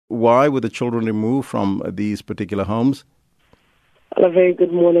why were the children removed from these particular homes? Well, a very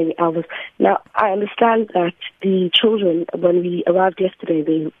good morning, Elvis. Now, I understand that the children, when we arrived yesterday,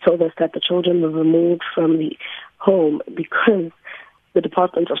 they told us that the children were removed from the home because the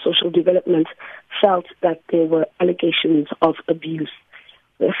Department of Social Development felt that there were allegations of abuse,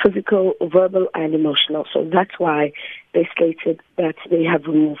 physical, verbal, and emotional. So that's why they stated that they have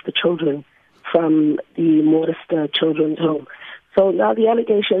removed the children from the Mortister Children's Home. So now the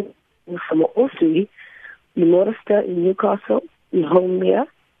allegations from all three, the Mortister in Newcastle, the Home here,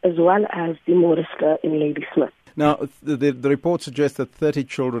 as well as the Mortister in Ladysmith. Now, the report suggests that 30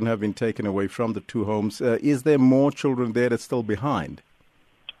 children have been taken away from the two homes. Is there more children there that's still behind?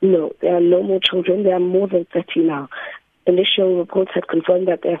 No, there are no more children. There are more than 30 now. Initial reports had confirmed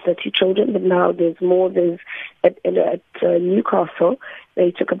that there are 30 children, but now there's more. At Newcastle,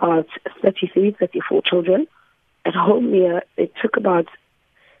 they took about 33, 34 children. At home here, it took about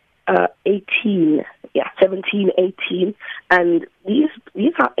 17, 18. And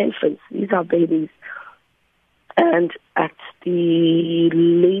these are infants. These are babies. And at the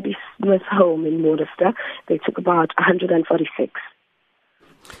Ladysmith home in Mortister, they took about 146.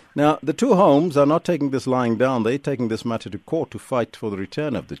 Now, the two homes are not taking this lying down. They're taking this matter to court to fight for the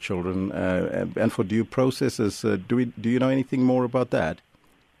return of the children and for due processes. Do you know anything more about that?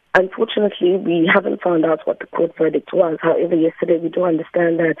 Unfortunately, we haven't found out what the court verdict was. However, yesterday we do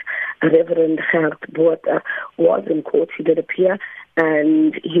understand that Reverend Gert Botha was in court. He did appear,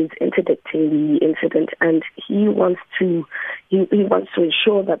 and he's interdicting the incident, and he wants to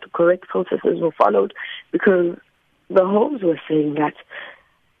ensure that the correct processes were followed, because the homes were saying that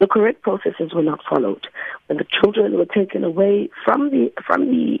the correct processes were not followed. When the children were taken away from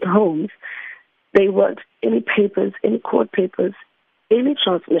the homes, there weren't any papers, any court papers, any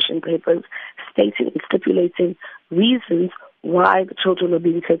transmission papers stating and stipulating reasons why the children were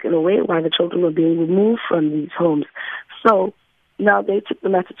being taken away, why the children were being removed from these homes. So now they took the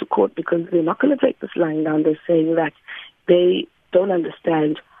matter to court because they're not going to take this lying down. They're saying that they don't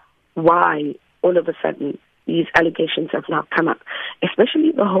understand why all of a sudden these allegations have now come up,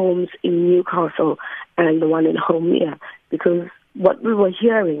 especially the homes in Newcastle and the one in Homea, because what we were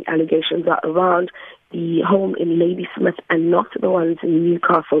hearing allegations are around the home in Ladysmith and not the ones in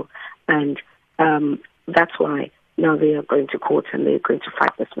Newcastle, and that's why now they are going to court and they're going to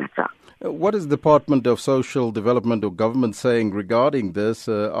fight this matter. What is the Department of Social Development or government saying regarding this?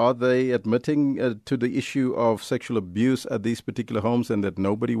 Are they admitting to the issue of sexual abuse at these particular homes and that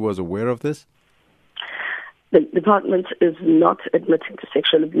nobody was aware of this? The department is not admitting to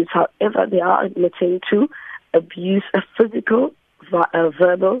sexual abuse. However, they are admitting to abuse of physical,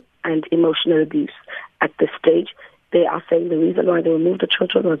 verbal, and emotional abuse. At this stage, they are saying the reason why they removed the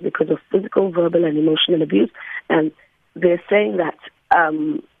children was because of physical, verbal, and emotional abuse. And they're saying that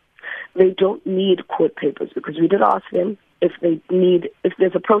they don't need court papers, because we did ask them if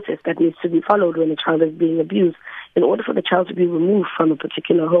there's a process that needs to be followed when a child is being abused in order for the child to be removed from a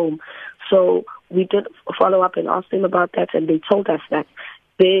particular home. So we did follow up and ask them about that, and they told us that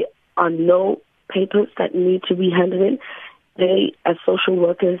there are no papers that need to be handed in. They, as social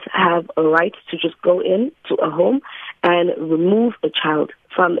workers, have a right to just go in to a home and remove a child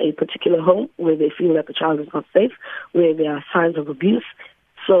from a particular home where they feel that the child is not safe, where there are signs of abuse.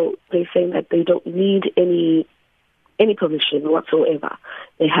 So they're saying that they don't need any permission whatsoever.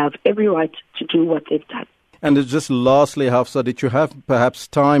 They have every right to do what they've done. And just lastly, Hafsa, did you have perhaps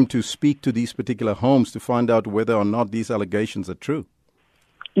time to speak to these particular homes to find out whether or not these allegations are true?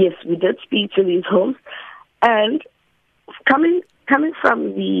 Yes, we did speak to these homes, and coming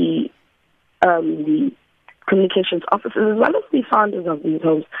from the communications officers as well as the founders of these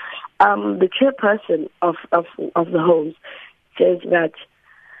homes, the chairperson of the homes says that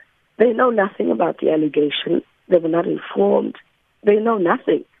they know nothing about the allegation. They were not informed. They know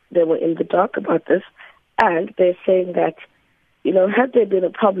nothing. They were in the dark about this. And they're saying that, had there been a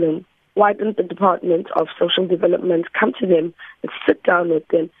problem, why didn't the Department of Social Development come to them and sit down with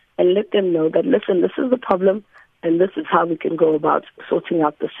them and let them know that, listen, this is the problem and this is how we can go about sorting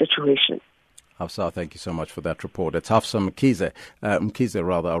out the situation. Hafsa, thank you so much for that report. It's Hafsa Mkize,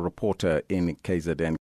 a reporter in KZN.